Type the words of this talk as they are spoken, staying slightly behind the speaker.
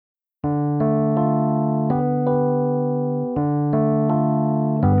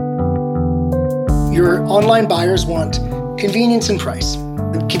Your online buyers want convenience and price.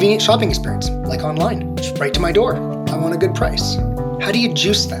 A convenient shopping experience, like online. Just right to my door. I want a good price. How do you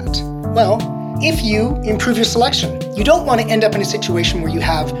juice that? Well, if you improve your selection, you don't want to end up in a situation where you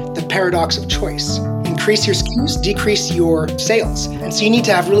have the paradox of choice. Increase your SKUs, decrease your sales. And so you need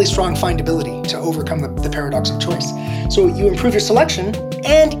to have really strong findability to overcome the paradox of choice. So you improve your selection,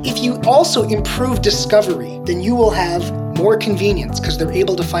 and if you also improve discovery, then you will have more convenience because they're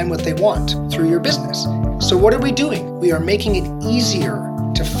able to find what they want through your business. So what are we doing? We are making it easier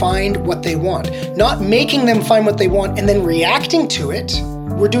to find what they want, not making them find what they want and then reacting to it.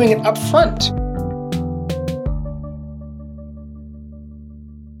 We're doing it up front.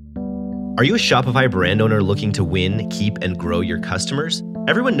 Are you a Shopify brand owner looking to win, keep, and grow your customers?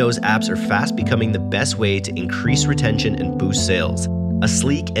 Everyone knows apps are fast becoming the best way to increase retention and boost sales. A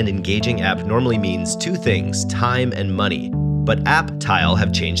sleek and engaging app normally means two things, time and money. But AppTile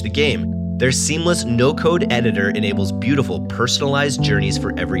have changed the game. Their seamless no-code editor enables beautiful, personalized journeys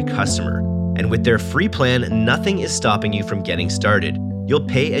for every customer. And with their free plan, nothing is stopping you from getting started. You'll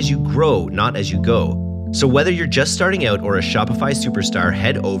pay as you grow, not as you go. So whether you're just starting out or a Shopify superstar,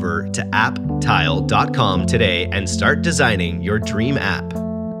 head over to apptile.com today and start designing your dream app.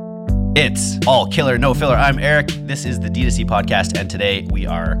 It's all killer, no filler. I'm Eric. This is the D2C podcast, and today we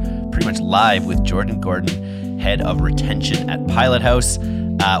are pretty much live with Jordan Gordon, head of retention at Pilot House.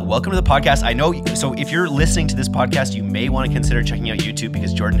 Welcome to the podcast. I know, so if you're listening to this podcast, you may want to consider checking out YouTube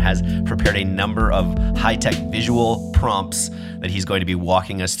because Jordan has prepared a number of high-tech visual prompts that he's going to be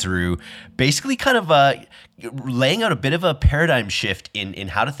walking us through, basically kind of laying out a bit of a paradigm shift in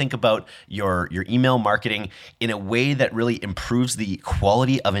how to think about your email marketing in a way that really improves the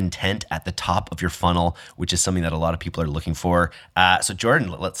quality of intent at the top of your funnel, which is something that a lot of people are looking for. So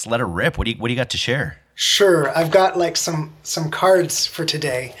Jordan, let's let her rip. What do you got to share? Sure. I've got like some cards for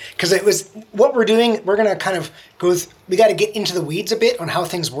today because it was what we're doing. We're going to kind of we got to get into the weeds a bit on how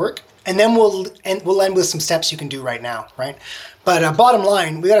things work. And then we'll end with some steps you can do right now, right? But bottom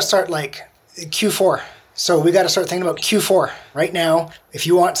line, we got to start like Q4. So we got to start thinking about Q4 right now. If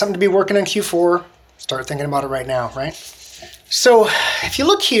you want something to be working on Q4, start thinking about it right now, right? So if you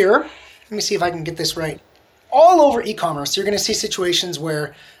look here, let me see if I can get this right. All over e-commerce, you're going to see situations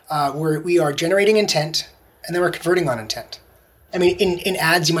where we are generating intent and then we're converting on intent. I mean, in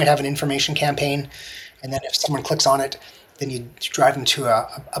ads, you might have an information campaign, and then if someone clicks on it, then you drive them to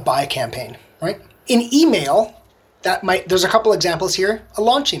a buy campaign, right? In email, there's a couple examples here. A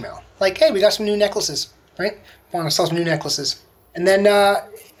launch email, like, hey, we got some new necklaces, right? Want to sell some new necklaces. And then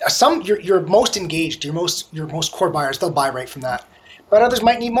your most engaged, your most core buyers, they'll buy right from that. But others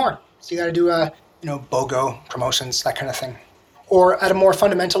might need more. So you got to do BOGO promotions, that kind of thing. Or at a more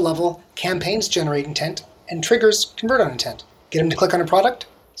fundamental level, campaigns generate intent and triggers convert on intent. Get them to click on a product,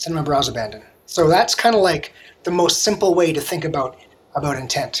 send them a browse abandon. So that's kind of like the most simple way to think about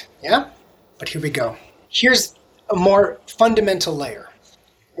intent, yeah? But here we go. Here's a more fundamental layer,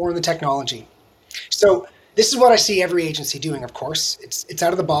 more in the technology. So this is what I see every agency doing, of course. It's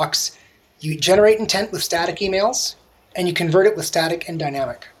out of the box. You generate intent with static emails, and you convert it with static and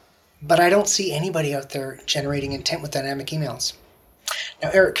dynamic. But I don't see anybody out there generating intent with dynamic emails. Now,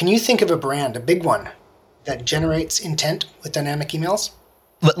 Eric, can you think of a brand, a big one, that generates intent with dynamic emails?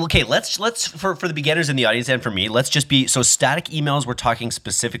 Okay, let's for the beginners in the audience and for me, let's just be, so static emails, we're talking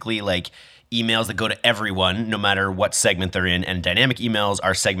specifically like emails that go to everyone, no matter what segment they're in, and dynamic emails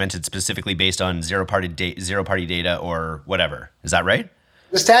are segmented specifically based on zero-party data or whatever. Is that right?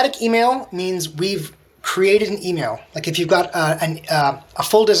 The static email means we've created an email. Like if you've got a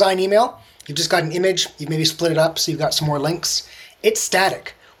full design email, you've just got an image, you've maybe split it up so you've got some more links. It's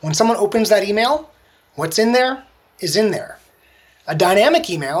static. When someone opens that email, what's in there is in there. A dynamic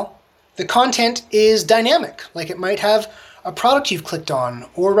email, the content is dynamic. Like it might have a product you've clicked on,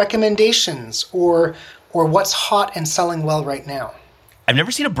 or recommendations, or what's hot and selling well right now. I've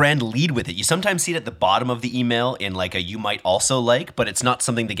never seen a brand lead with it. You sometimes see it at the bottom of the email in like a you might also like, but it's not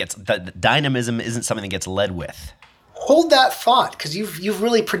something the dynamism isn't something that gets led with. Hold that thought, because you've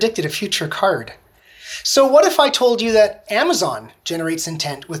really predicted a future card. So what if I told you that Amazon generates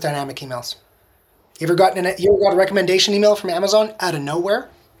intent with dynamic emails? You ever got a recommendation email from Amazon out of nowhere?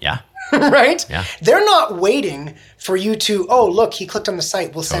 Yeah. Right? Yeah. They're not waiting for you to, oh, look, he clicked on the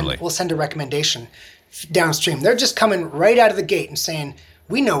site. We'll send a recommendation downstream. They're just coming right out of the gate and saying,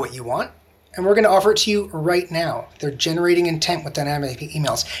 we know what you want, and we're going to offer it to you right now. They're generating intent with dynamic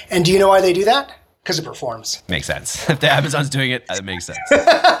emails. And do you know why they do that? Because it performs. Makes sense. If the Amazon's doing it, it makes sense.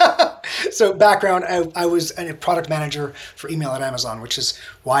 So background, I was a product manager for email at Amazon, which is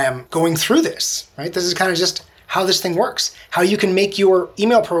why I'm going through this, right? This is kind of just how this thing works, how you can make your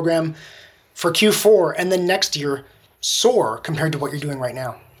email program for Q4 and then next year soar compared to what you're doing right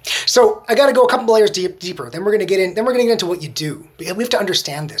now. So I got to go a couple layers deeper. Then we're going to get into what you do. We have to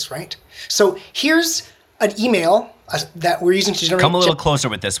understand this, right? So here's an email that we're using to generate. Come a little closer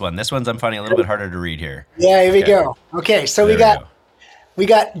with this one. This one's I'm finding a little bit harder to read here. Yeah, here we go. Okay, so we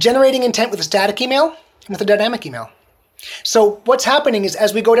got generating intent with a static email and with a dynamic email. So what's happening is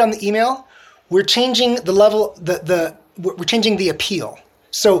as we go down the email, we're changing the level, we're changing the appeal.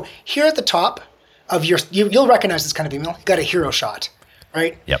 So here at the top of you'll recognize this kind of email. You got a hero shot,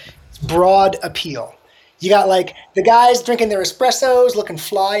 right? Yep. It's broad appeal. You got like the guys drinking their espressos, looking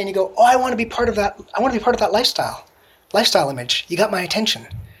fly, and you go, oh, I want to be part of that. I want to be part of that lifestyle image. You got my attention.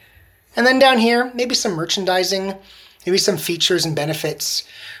 And then down here, maybe some merchandising, maybe some features and benefits,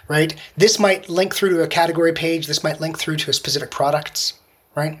 right? This might link through to a category page. This might link through to a specific products,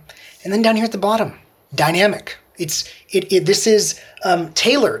 right? And then down here at the bottom, dynamic. This is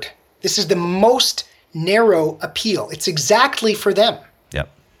tailored. This is the most narrow appeal. It's exactly for them. Yep.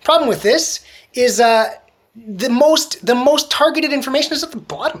 Problem with this is the most targeted information is at the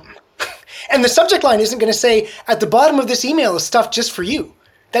bottom. And the subject line isn't going to say, at the bottom of this email is stuff just for you.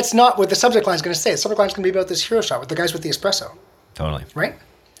 That's not what the subject line is going to say. The subject line is going to be about this hero shot with the guys with the espresso. Totally. Right?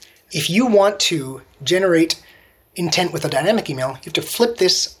 If you want to generate intent with a dynamic email, you have to flip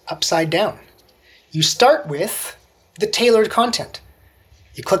this upside down. You start with the tailored content.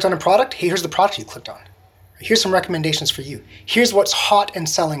 You clicked on a product. Hey, here's the product you clicked on. Here's some recommendations for you. Here's what's hot and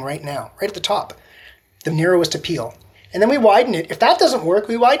selling right now, right at the top. The narrowest appeal. And then we widen it. If that doesn't work,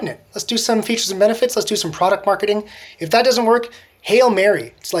 we widen it. Let's do some features and benefits. Let's do some product marketing. If that doesn't work, Hail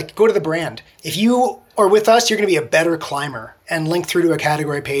Mary. It's like go to the brand. If you are with us, you're going to be a better climber and link through to a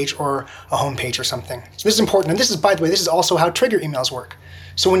category page or a home page or something. So this is important. And this is, by the way, this is also how trigger emails work.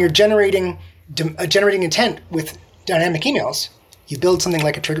 So when you're generating intent with dynamic emails, you build something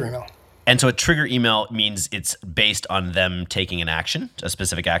like a trigger email. And so a trigger email means it's based on them taking an action, a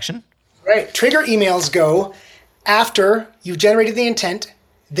specific action? Right. Trigger emails go after you've generated the intent,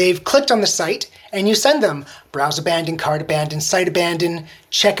 they've clicked on the site, and you send them browse abandon, cart abandon, site abandon,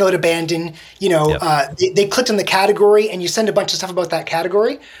 checkout abandon. They clicked on the category, and you send a bunch of stuff about that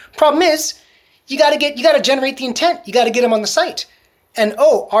category. Problem is, you got to generate the intent. You got to get them on the site. And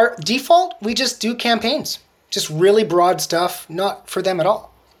our default, we just do campaigns, just really broad stuff, not for them at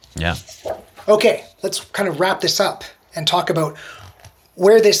all. Yeah. Okay, let's kind of wrap this up and talk about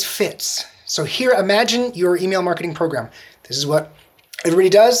where this fits. So here, imagine your email marketing program. This is what everybody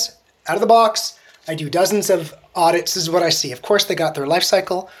does out of the box. I do dozens of audits. This is what I see. Of course, they got their life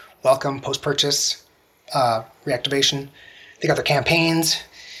cycle, welcome, post-purchase, reactivation. They got their campaigns,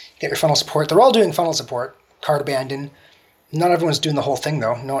 get your funnel support. They're all doing funnel support, cart abandon. Not everyone's doing the whole thing,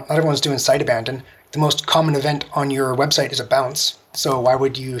 though. Not everyone's doing site abandon. The most common event on your website is a bounce. So why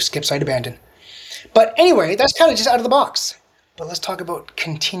would you skip site abandon? But anyway, that's kind of just out of the box. But let's talk about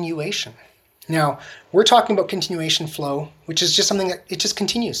continuation. Now, we're talking about continuation flow, which is just something that it just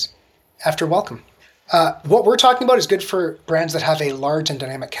continues after welcome. What we're talking about is good for brands that have a large and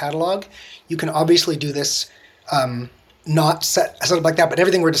dynamic catalog. You can obviously do this not set up like that, but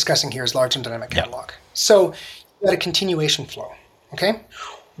everything we're discussing here is large and dynamic catalog. Yeah. So you got a continuation flow, okay?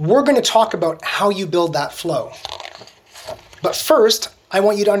 We're going to talk about how you build that flow. But first, I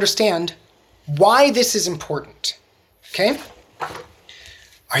want you to understand why this is important, okay?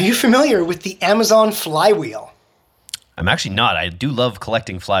 Are you familiar with the Amazon flywheel? I'm actually not. I do love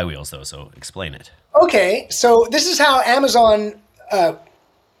collecting flywheels, though, so explain it. Okay, so this is how Amazon,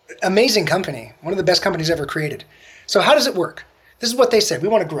 amazing company, one of the best companies ever created. So how does it work? This is what they said. We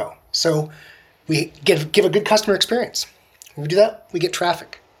want to grow. So we give a good customer experience. When we do that, we get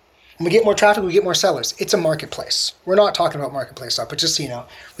traffic. When we get more traffic, we get more sellers. It's a marketplace. We're not talking about marketplace stuff, but just so you know,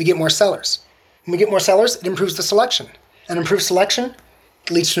 we get more sellers. When we get more sellers, it improves the selection. And improved selection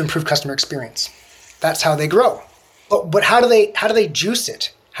leads to improved customer experience. That's how they grow. But how do they juice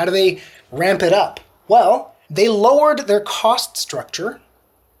it? How do they ramp it up? Well, they lowered their cost structure,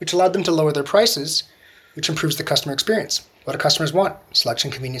 which allowed them to lower their prices, which improves the customer experience. What do customers want?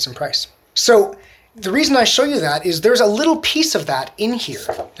 Selection, convenience, and price. So the reason I show you that is there's a little piece of that in here.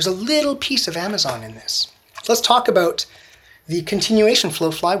 There's a little piece of Amazon in this. Let's talk about the continuation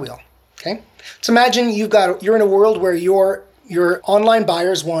flow flywheel. Okay? Let's imagine you're in a world where your online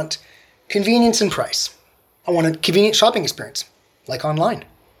buyers want convenience and price. I want a convenient shopping experience, like online.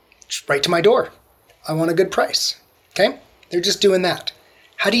 Just right to my door. I want a good price. Okay? They're just doing that.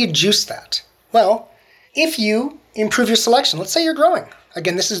 How do you juice that? Well, if you improve your selection, let's say you're growing.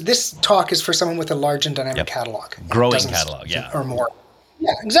 Again, this talk is for someone with a large and dynamic catalog. Growing catalog, yeah. Or more.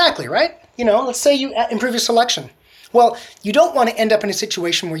 Yeah, exactly, right? Let's say you improve your selection. Well, you don't want to end up in a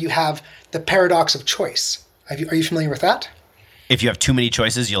situation where you have the paradox of choice. Are you familiar with that? If you have too many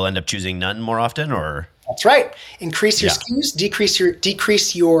choices, you'll end up choosing none more often, or? That's right. Increase your SKUs,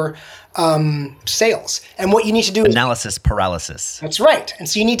 decrease your sales. And what you need to do analysis paralysis. That's right. And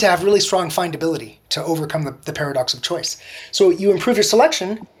so you need to have really strong findability to overcome the paradox of choice. So you improve your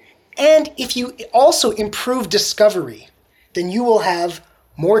selection, and if you also improve discovery, then you will have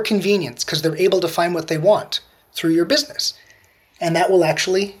more convenience because they're able to find what they want through your business. And that will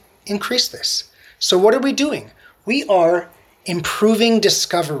actually increase this. So what are we doing? We are improving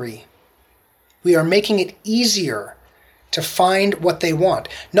discovery. We are making it easier to find what they want,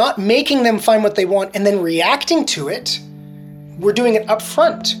 not making them find what they want and then reacting to it. We're doing it up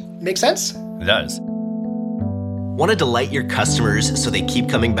front. Make sense? It does. Want to delight your customers so they keep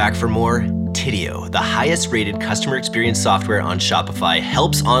coming back for more? Tidio, the highest rated customer experience software on Shopify,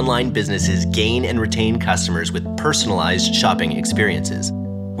 helps online businesses gain and retain customers with personalized shopping experiences.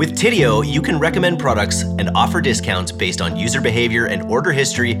 With Tidio, you can recommend products and offer discounts based on user behavior and order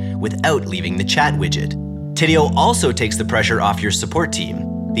history without leaving the chat widget. Tidio also takes the pressure off your support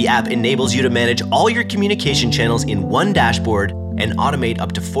team. The app enables you to manage all your communication channels in one dashboard and automate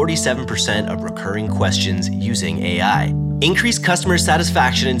up to 47% of recurring questions using AI. Increase customer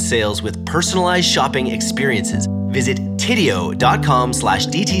satisfaction and sales with personalized shopping experiences. Visit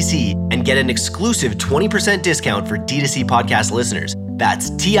tidio.com/DTC and get an exclusive 20% discount for D2C podcast listeners. That's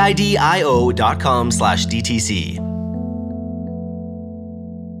tidio.com/DTC.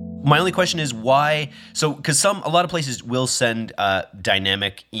 My only question is why? So, because a lot of places will send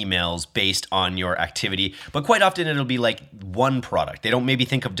dynamic emails based on your activity, but quite often it'll be like one product. They don't maybe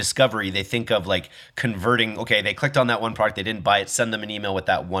think of discovery. They think of like converting. Okay, they clicked on that one product, they didn't buy it. Send them an email with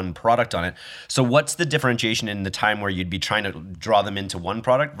that one product on it. So, what's the differentiation in the time where you'd be trying to draw them into one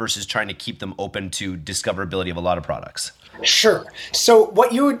product versus trying to keep them open to discoverability of a lot of products? Sure. So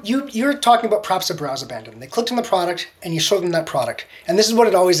what you're talking about, perhaps a browse abandon. They clicked on the product and you show them that product. And this is what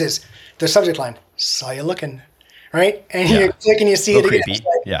it always is. The subject line, saw you looking, right? And you click and you see it again. Creepy.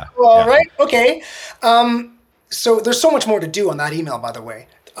 Like, well, right? Okay. So there's so much more to do on that email, by the way.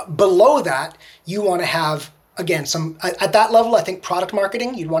 Below that, you want to have, again, some, at that level, I think product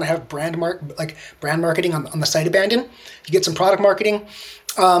marketing, you'd want to have brand marketing on the site abandon. You get some product marketing.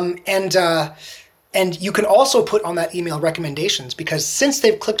 And you can also put on that email recommendations, because since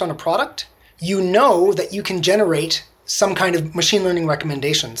they've clicked on a product, you know that you can generate some kind of machine learning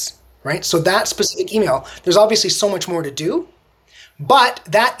recommendations, right? So that specific email, there's obviously so much more to do, but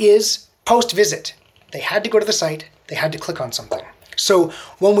that is post-visit. They had to go to the site, they had to click on something. So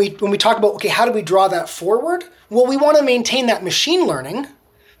when we talk about, okay, how do we draw that forward? Well, we want to maintain that machine learning,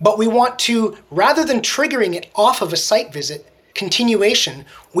 but we want to, rather than triggering it off of a site visit, continuation,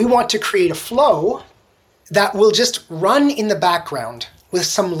 we want to create a flow that will just run in the background with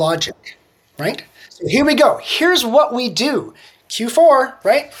some logic, right? So here we go. Here's what we do. Q4,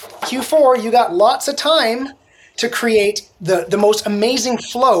 right? Q4, you got lots of time to create the most amazing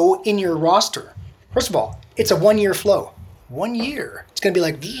flow in your roster. First of all, it's a 1-year flow. 1 year. It's going to be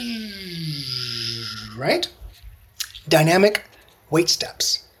like, right? Dynamic wait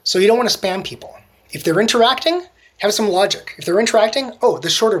steps. So you don't want to spam people. If they're interacting, have some logic. If they're interacting, the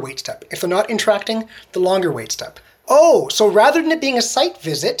shorter wait step. If they're not interacting, the longer wait step. So rather than it being a site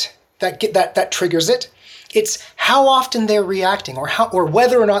visit that triggers it, it's how often they're reacting or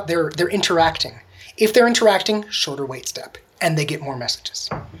whether or not they're interacting. If they're interacting, shorter wait step, and they get more messages.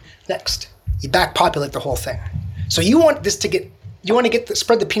 Next, you back populate the whole thing. So you want to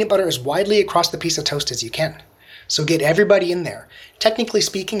spread the peanut butter as widely across the piece of toast as you can. So get everybody in there. Technically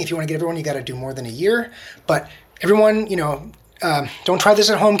speaking, if you want to get everyone, you got to do more than a year, but everyone, don't try this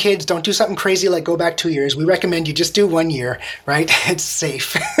at home, kids. Don't do something crazy like go back 2 years. We recommend you just do 1 year, right? It's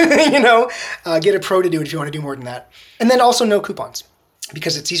safe. Get a pro to do it if you want to do more than that. And then also no coupons,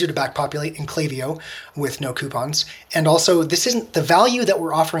 because it's easier to back populate in Klaviyo with no coupons. And also, the value that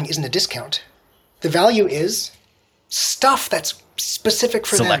we're offering isn't a discount. The value is stuff that's specific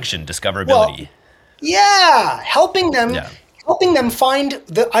for Selection, them. discoverability. Well, helping them find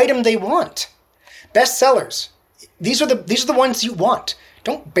the item they want. Best sellers. These are the ones you want.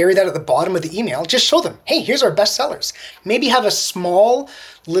 Don't bury that at the bottom of the email. Just show them, hey, here's our best sellers. Maybe have a small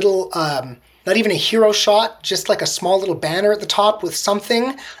little, not even a hero shot, just like a small little banner at the top with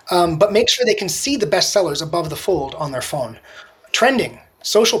something, but make sure they can see the best sellers above the fold on their phone. Trending,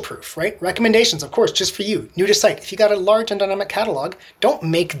 social proof, right? Recommendations, of course, just for you. New to site. If you got a large and dynamic catalog, don't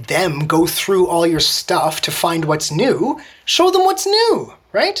make them go through all your stuff to find what's new. Show them what's new,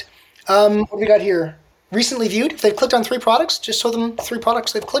 right? What do we got here? Recently viewed. If they've clicked on 3 products, just show them 3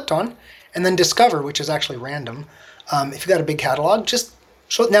 products they've clicked on, and then discover, which is actually random. If you've got a big catalog, just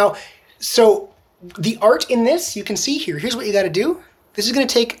show it now. So the art in this, you can see here. Here's what you got to do. This is going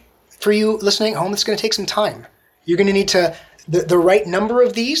to take, for you listening at home, it's going to take some time. You're going to need to, the right number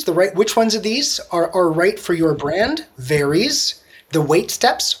of these, which ones of these are right for your brand varies. The wait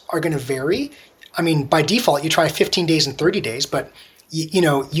steps are going to vary. I mean, by default, you try 15 days and 30 days, but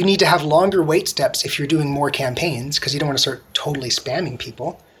you need to have longer wait steps if you're doing more campaigns because you don't want to start totally spamming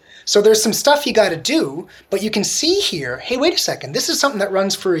people. So there's some stuff you got to do, but you can see here, hey, wait a second, this is something that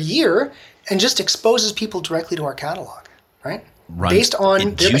runs for a year and just exposes people directly to our catalog, right? Based on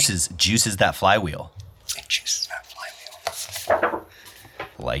it juices that flywheel. It juices that flywheel.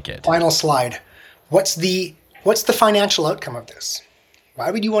 Like it. Final slide. What's the financial outcome of this?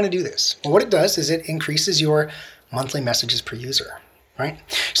 Why would you want to do this? Well, what it does is it increases your monthly messages per user, right?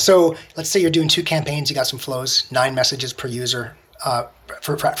 So let's say you're doing 2 campaigns, you got some flows, 9 messages per user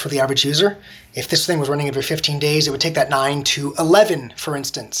for the average user. If this thing was running every 15 days, it would take that 9 to 11, for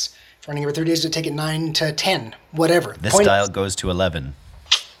instance. If running every 30 days, it would take it 9 to 10, whatever. This dial goes to 11.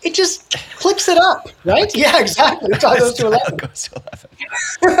 It just clicks it up, right? Yeah, exactly. This dial goes to 11. Goes to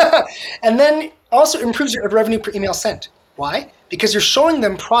 11. And then also improves your revenue per email sent. Why? Because you're showing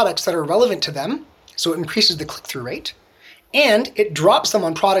them products that are relevant to them, so it increases the click-through rate, and it drops them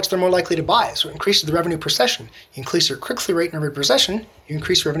on products they're more likely to buy, so it increases the revenue per session. You increase your click-through rate and revenue per session, you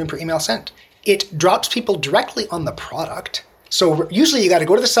increase revenue per email sent. It drops people directly on the product. So usually you got to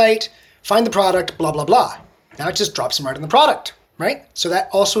go to the site, find the product, blah, blah, blah. Now it just drops them right on the product, right? So that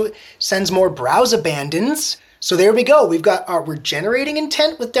also sends more browse abandons. So there we go. We're generating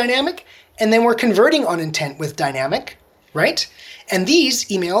intent with dynamic, and then we're converting on intent with dynamic, right? And these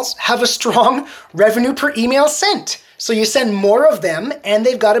emails have a strong revenue per email sent. So you send more of them and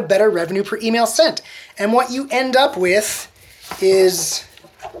they've got a better revenue per email sent. And what you end up with is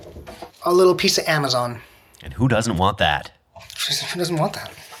a little piece of Amazon. And who doesn't want that? Who doesn't want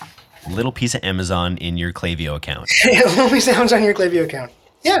that? Little piece of Amazon in your Klaviyo account. A little piece of Amazon in your Klaviyo account.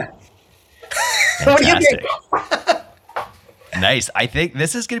 Yeah. What do you think? Nice. I think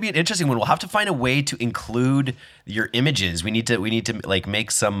this is going to be an interesting one. We'll have to find a way to include your images. We need to like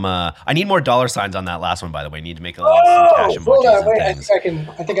make some. I need more dollar signs on that last one, by the way. I need to make a little cash emojis. Hold on, wait. I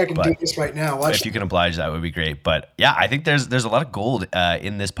think I can do this right now. Watch. If you can oblige, that would be great. But yeah, I think there's a lot of gold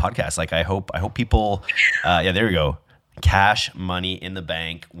in this podcast. Like I hope people. Yeah, there we go. Cash money in the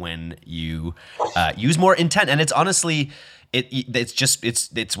bank when you use more intent, and it's honestly.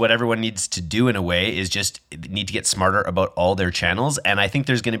 It's what everyone needs to do in a way is just need to get smarter about all their channels. And I think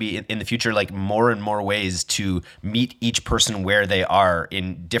there's going to be in the future like more and more ways to meet each person where they are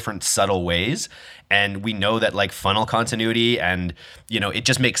in different subtle ways. And we know that like funnel continuity and it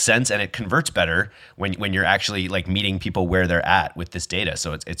just makes sense and it converts better when you're actually like meeting people where they're at with this data.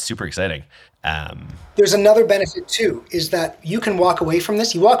 So it's super exciting. There's another benefit too, is that you can walk away from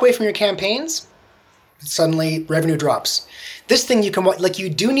this. You walk away from your campaigns. Suddenly revenue drops. This thing you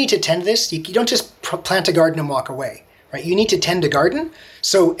do need to tend this. You don't just plant a garden and walk away, right? You need to tend a garden.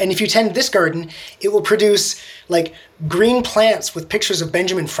 And if you tend this garden, it will produce like green plants with pictures of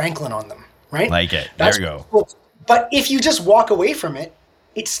Benjamin Franklin on them, right? Like it. There you go. Cool. But if you just walk away from it,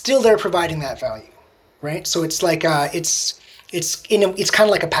 it's still there providing that value, right? So it's like it's kind of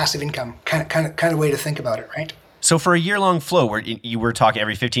like a passive income kind of way to think about it, right? So for a year-long flow, where you were talking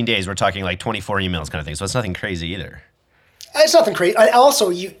every 15 days, we're talking like 24 emails kind of thing. So it's nothing crazy either. It's nothing crazy.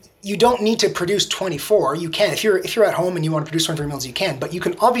 Also, you don't need to produce 24. You can. If you're at home and you want to produce 24 emails, you can. But you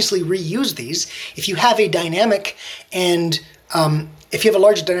can obviously reuse these. If you have a dynamic and if you have a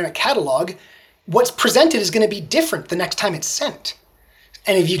large dynamic catalog, what's presented is going to be different the next time it's sent.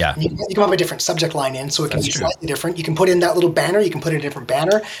 And if you can have a different subject line in, so it can be slightly different. You can put in that little banner. You can put in a different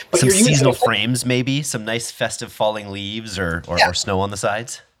banner. But some seasonal frames, maybe some nice festive falling leaves or snow on the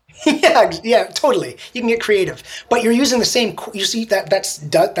sides. Yeah, totally. You can get creative, but you're using the same. You see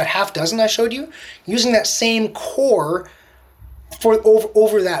that half dozen I showed you, using that same core for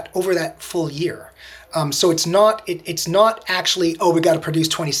over that full year. So it's not actually we got to produce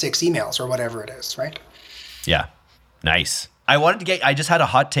 26 emails or whatever it is, right? Yeah, nice. I just had a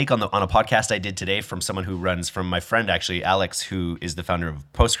hot take on a podcast I did today from my friend actually, Alex, who is the founder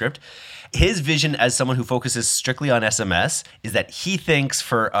of Postscript. His vision as someone who focuses strictly on SMS is that he thinks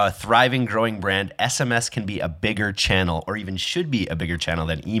for a thriving, growing brand, SMS can be a bigger channel or even should be a bigger channel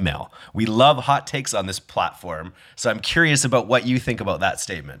than email. We love hot takes on this platform. So I'm curious about what you think about that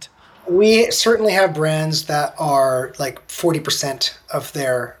statement. We certainly have brands that are like 40% of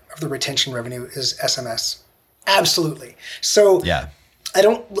the retention revenue is SMS. Absolutely. So yeah.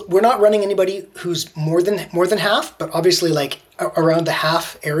 we're not running anybody who's more than half, but obviously like around the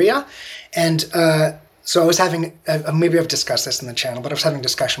half area. And so I was having, maybe I've discussed this in the channel, but I was having a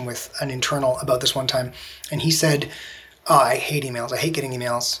discussion with an internal about this one time. And he said, I hate emails. I hate getting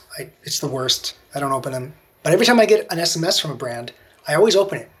emails. It's the worst. I don't open them. But every time I get an SMS from a brand, I always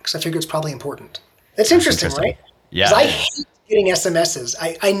open it because I figure it's probably important. That's interesting, right? Yeah. Because I hate getting SMSs.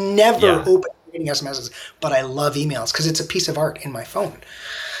 I never open getting SMSs, but I love emails because it's a piece of art in my phone.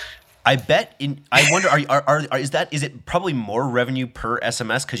 I wonder, is it probably more revenue per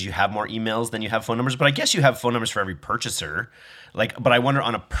SMS because you have more emails than you have phone numbers? But I guess you have phone numbers for every purchaser. But I wonder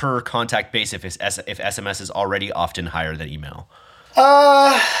on a per contact basis if SMS is already often higher than email.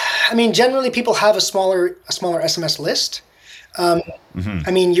 I mean, generally people have a smaller SMS list.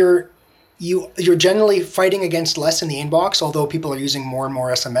 I mean, you're generally fighting against less in the inbox, although people are using more and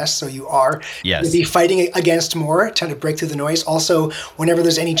more SMS. So you are going to be fighting against more, trying to break through the noise. Also, whenever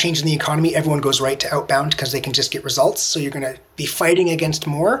there's any change in the economy, everyone goes right to outbound because they can just get results. So you're going to be fighting against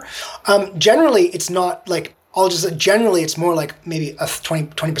more. Generally, it's not like, generally it's more like maybe a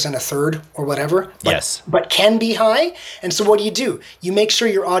 20%, a third or whatever. But can be high. And so what do? You make sure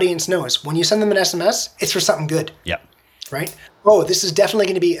your audience knows when you send them an SMS, it's for something good. Yeah. Right? Oh, this is definitely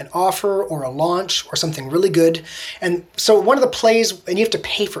going to be an offer or a launch or something really good. And so one of the plays, and you have to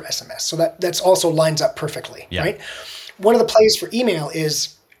pay for SMS. So that's also lines up perfectly, right? One of the plays for email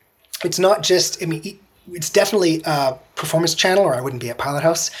is, it's not just, it's definitely a performance channel, or I wouldn't be at Pilot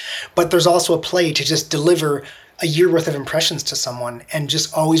House, but there's also a play to just deliver a year worth of impressions to someone and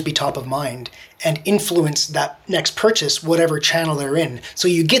just always be top of mind and influence that next purchase, whatever channel they're in. So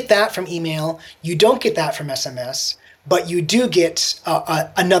you get that from email. You don't get that from SMS. But you do get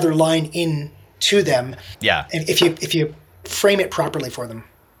another line in to them. Yeah. If you frame it properly for them.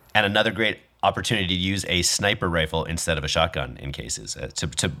 And another great opportunity to use a sniper rifle instead of a shotgun in cases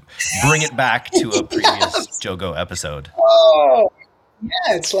to bring it back to a previous Jogo episode. Oh, yeah.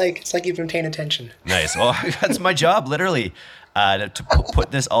 It's like you've been paying attention. Nice. Well, that's my job, literally. To put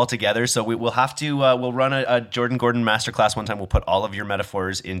this all together. So we'll have to, we'll run a Jordan Gordon masterclass one time. We'll put all of your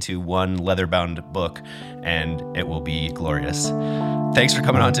metaphors into one leather-bound book, and it will be glorious. Thanks for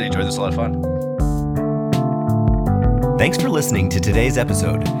coming on today, Jordan. This was a lot of fun. Thanks for listening to today's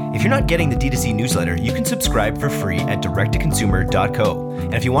episode. If you're not getting the D2C newsletter, you can subscribe for free at directtoconsumer.co.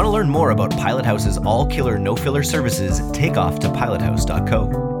 And if you want to learn more about Pilot House's all-killer, no-filler services, take off to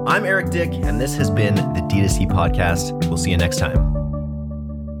pilothouse.co. I'm Eric Dick, and this has been the D2C Podcast. We'll see you next time.